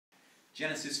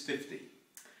Genesis 50.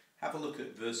 Have a look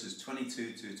at verses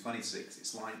 22 to 26.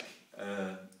 It's like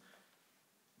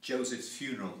Joseph's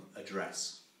funeral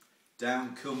address.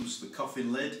 Down comes the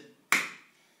coffin lid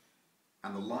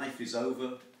and the life is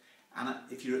over. And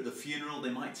if you're at the funeral,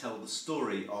 they might tell the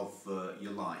story of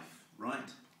your life, right?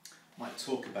 Might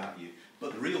talk about you.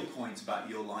 But the real point about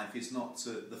your life is not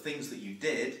the things that you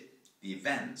did, the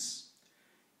events.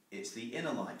 It's the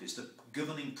inner life. It's the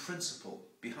governing principle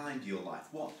behind your life.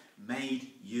 What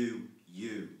made you,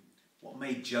 you? What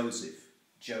made Joseph,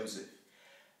 Joseph?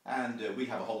 And we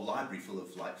have a whole library full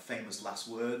of like famous last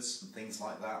words and things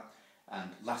like that. And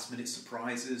last minute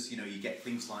surprises. You know, you get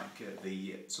things like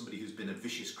somebody who's been a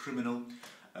vicious criminal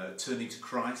turning to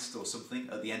Christ or something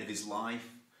at the end of his life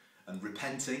and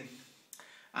repenting.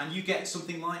 And you get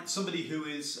something like somebody who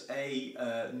is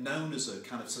known as a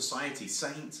kind of society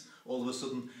saint. All of a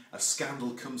sudden a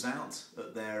scandal comes out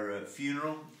at their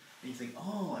funeral and you think,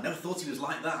 oh, I never thought he was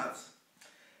like that.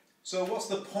 So what's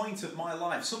the point of my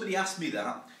life? Somebody asked me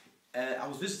that. I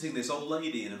was visiting this old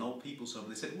lady in an old people's home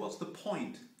and they said, what's the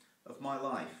point of my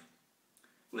life?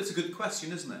 Well, it's a good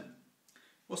question, isn't it?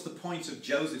 What's the point of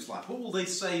Joseph's life? What will they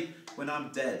say when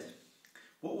I'm dead?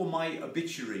 What will my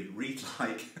obituary read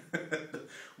like?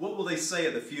 What will they say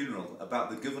at the funeral about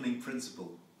the governing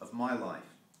principle of my life?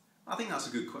 I think that's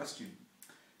a good question.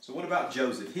 So what about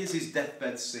Joseph? Here's his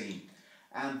deathbed scene.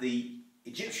 And the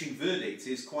Egyptian verdict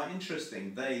is quite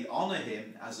interesting. They honour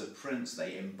him as a prince.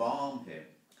 They embalm him.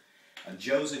 And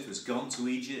Joseph has gone to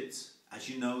Egypt, as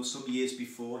you know, some years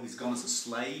before. He's gone as a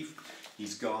slave.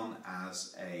 He's gone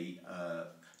as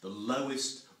the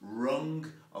lowest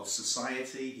rung of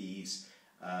society. He's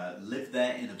lived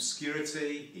there in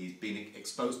obscurity. He's been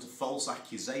exposed to false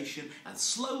accusation. And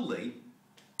slowly,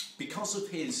 because of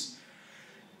his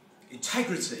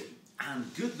integrity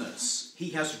and goodness, he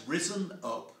has risen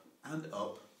up and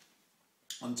up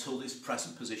until this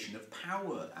present position of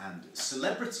power and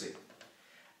celebrity.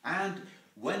 And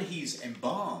when he's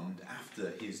embalmed after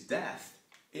his death,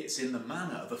 it's in the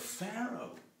manner of a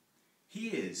pharaoh. He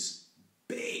is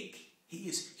big. He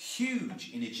is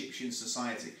huge in Egyptian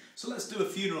society. So let's do a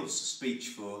funeral speech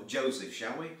for Joseph,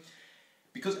 shall we?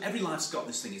 Because every life's got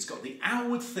this thing. It's got the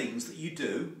outward things that you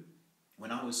do.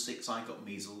 When I was 6, I got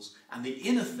measles. And the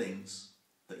inner things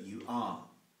that you are.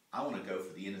 I want to go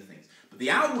for the inner things. But the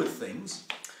outward things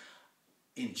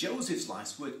in Joseph's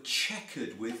life were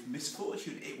checkered with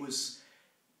misfortune. It was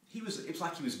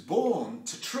like he was born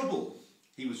to trouble.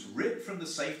 He was ripped from the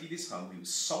safety of his home. He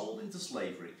was sold into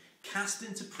slavery, cast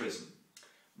into prison,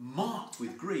 marked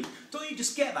with grief. Don't you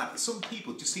just get that? Some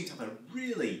people just seem to have a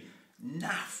really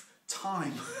naff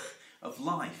time of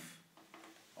life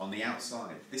on the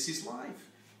outside. This is life.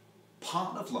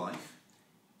 Part of life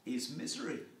is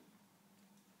misery.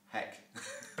 Heck.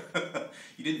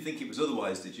 You didn't think it was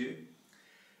otherwise, did you?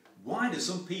 Why do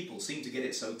some people seem to get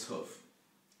it so tough?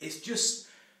 It's just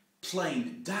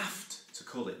plain daft to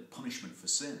call it punishment for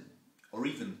sin, or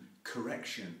even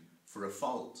correction for a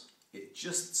fault. It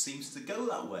just seems to go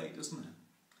that way, doesn't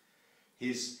it?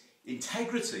 His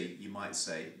integrity, you might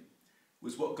say,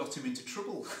 was what got him into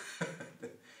trouble.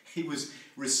 He was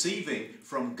receiving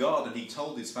from God, and he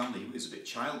told his family, he was a bit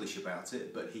childish about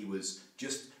it, but he was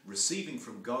just receiving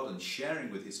from God and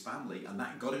sharing with his family, and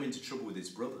that got him into trouble with his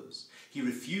brothers. He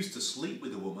refused to sleep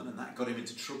with a woman, and that got him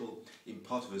into trouble in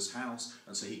Potiphar's house,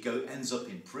 and so he ends up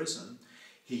in prison.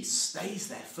 He stays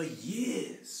there for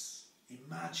years.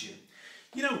 Imagine.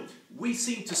 You know, we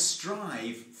seem to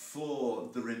strive for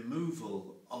the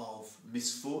removal of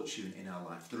misfortune in our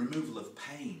life, the removal of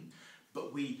pain,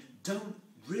 but we don't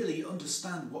really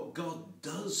understand what God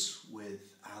does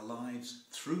with our lives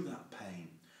through that pain.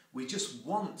 We just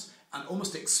want and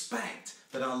almost expect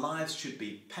that our lives should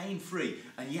be pain-free,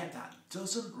 and yet that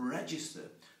doesn't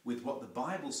register with what the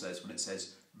Bible says when it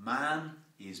says, man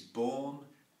is born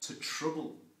to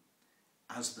trouble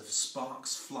as the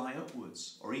sparks fly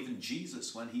upwards. Or even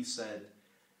Jesus when he said,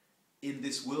 in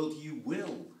this world you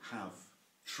will have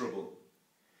trouble.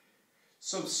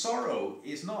 So sorrow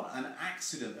is not an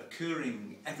accident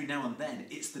occurring every now and then.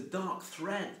 It's the dark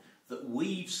thread that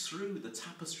weaves through the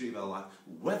tapestry of our life.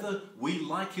 Whether we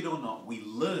like it or not, we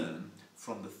learn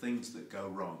from the things that go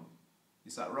wrong.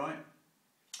 Is that right?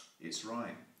 It's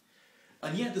right.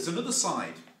 And yet there's another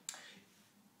side.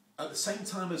 At the same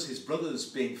time as his brother's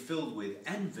being filled with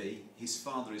envy, his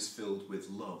father is filled with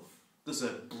love. There's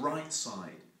a bright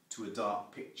side to a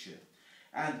dark picture.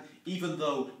 And even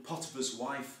though Potiphar's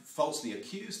wife falsely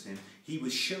accused him, he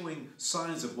was showing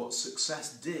signs of what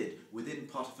success did within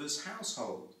Potiphar's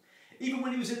household. Even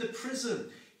when he was in the prison,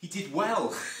 he did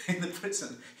well in the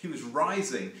prison. He was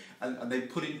rising, and they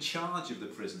put in charge of the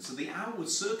prison. So the outward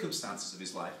circumstances of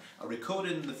his life are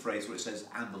recorded in the phrase where it says,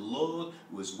 and the Lord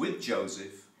was with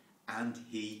Joseph, and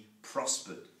he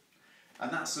prospered.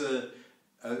 And that's a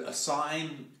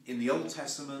sign in the Old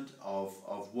Testament of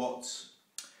what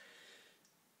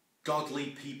godly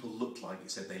people looked like.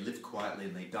 It said they lived quietly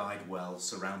and they died well,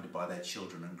 surrounded by their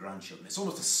children and grandchildren. It's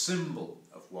almost a symbol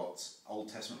of what Old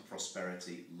Testament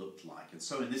prosperity looked like. And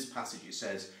so in this passage it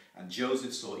says, and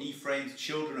Joseph saw Ephraim's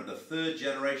children of the third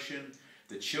generation,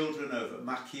 the children of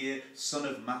Machir, son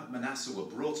of Manasseh, were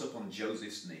brought up on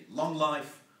Joseph's knee. Long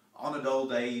life, honoured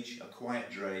old age, a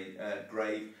quiet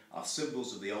grave are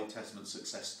symbols of the Old Testament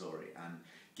success story and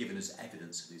giving us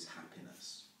evidence of his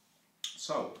happiness.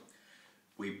 So,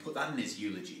 we put that in his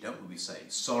eulogy, don't we? We say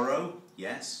sorrow,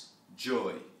 yes,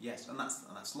 joy, yes, and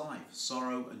that's life.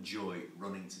 Sorrow and joy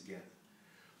running together.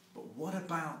 But what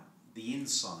about the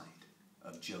inside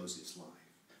of Joseph's life?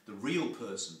 The real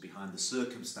person behind the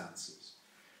circumstances.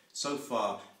 So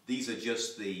far, these are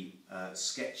just the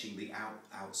sketching the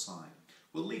outside.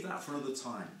 We'll leave that for another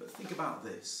time, but think about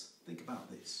this. Think about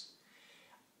this.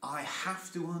 I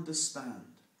have to understand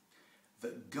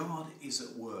that God is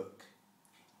at work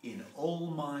in all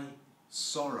my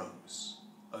sorrows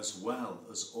as well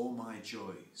as all my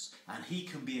joys. And he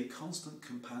can be a constant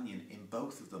companion in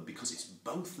both of them, because it's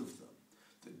both of them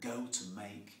that go to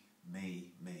make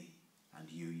me, me, and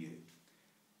you, you.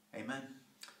 Amen.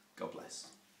 God bless.